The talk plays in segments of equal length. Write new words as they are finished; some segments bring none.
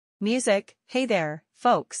Music. Hey there,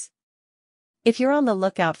 folks. If you're on the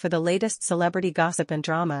lookout for the latest celebrity gossip and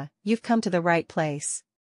drama, you've come to the right place.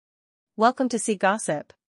 Welcome to See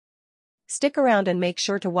Gossip. Stick around and make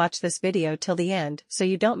sure to watch this video till the end so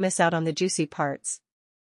you don't miss out on the juicy parts.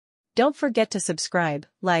 Don't forget to subscribe,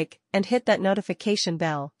 like, and hit that notification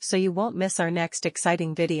bell so you won't miss our next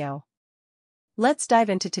exciting video. Let's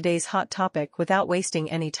dive into today's hot topic without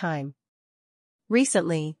wasting any time.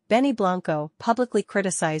 Recently, BLANCO publicly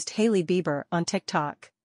criticized Hailey Bieber on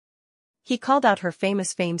TikTok. He called out her famous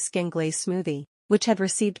skin glaze smoothie, which had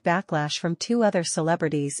received backlash from two other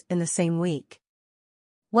celebrities in the same week.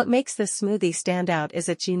 What makes this smoothie stand out is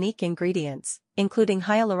its unique ingredients, including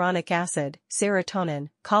hyaluronic acid, serotonin,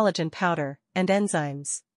 collagen powder, and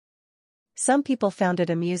enzymes. Some people found it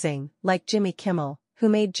amusing, like Jimmy Kimmel, who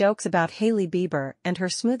made jokes about Hailey Bieber and her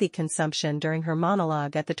smoothie consumption during her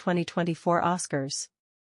monologue at the 2024 Oscars.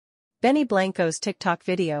 BLANCO's TikTok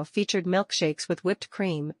video featured milkshakes with whipped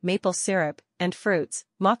cream, maple syrup, and fruits,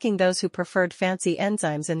 mocking those who preferred fancy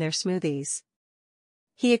enzymes in their smoothies.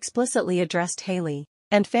 He explicitly addressed Hailey,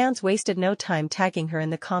 and fans wasted no time tagging her in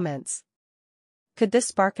the comments. Could this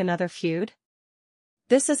spark another feud?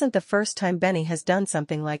 This isn't the first time Benny has done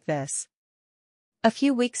something like this. A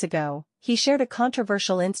few weeks ago, he shared a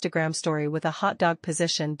controversial Instagram story with a hot dog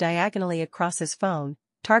positioned diagonally across his phone,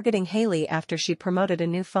 targeting Hailey after she promoted a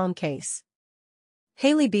new phone case.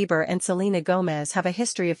 Hailey Bieber and Selena have a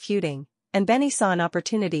history of feuding, and Benny saw an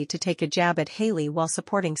opportunity to take a jab at Hailey while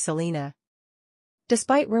supporting Selena.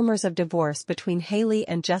 Despite rumors of divorce between Hailey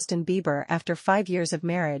and Justin Bieber after 5 years of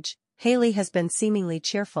marriage, Hailey has been seemingly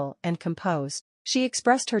cheerful and composed. She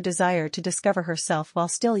expressed her desire to discover herself while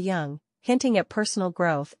still young, hinting at personal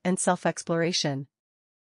growth and self-exploration.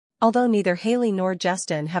 Although neither Hailey nor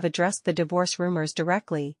Justin have addressed the divorce rumors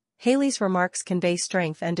directly, Hailey's remarks convey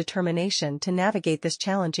strength and determination to navigate this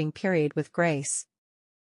challenging period with grace.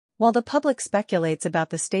 While the public speculates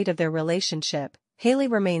about the state of their relationship, Hailey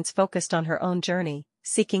remains focused on her own journey,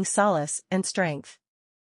 seeking solace and strength.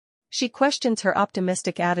 She questions her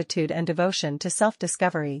optimistic attitude and devotion to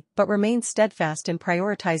self-discovery but remains steadfast in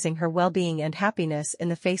prioritizing her well-being and happiness in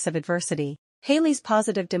the face of adversity. Hailey's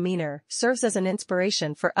positive demeanor serves as an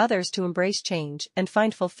inspiration for others to embrace change and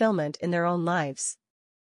find fulfillment in their own lives.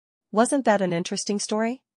 Wasn't that an interesting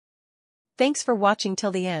story? Thanks for watching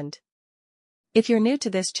till the end. If you're new to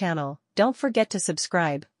this channel, don't forget to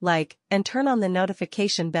subscribe, like, and turn on the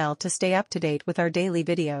notification bell to stay up to date with our daily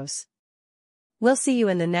videos. We'll see you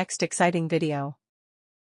in the next exciting video.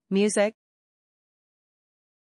 Music.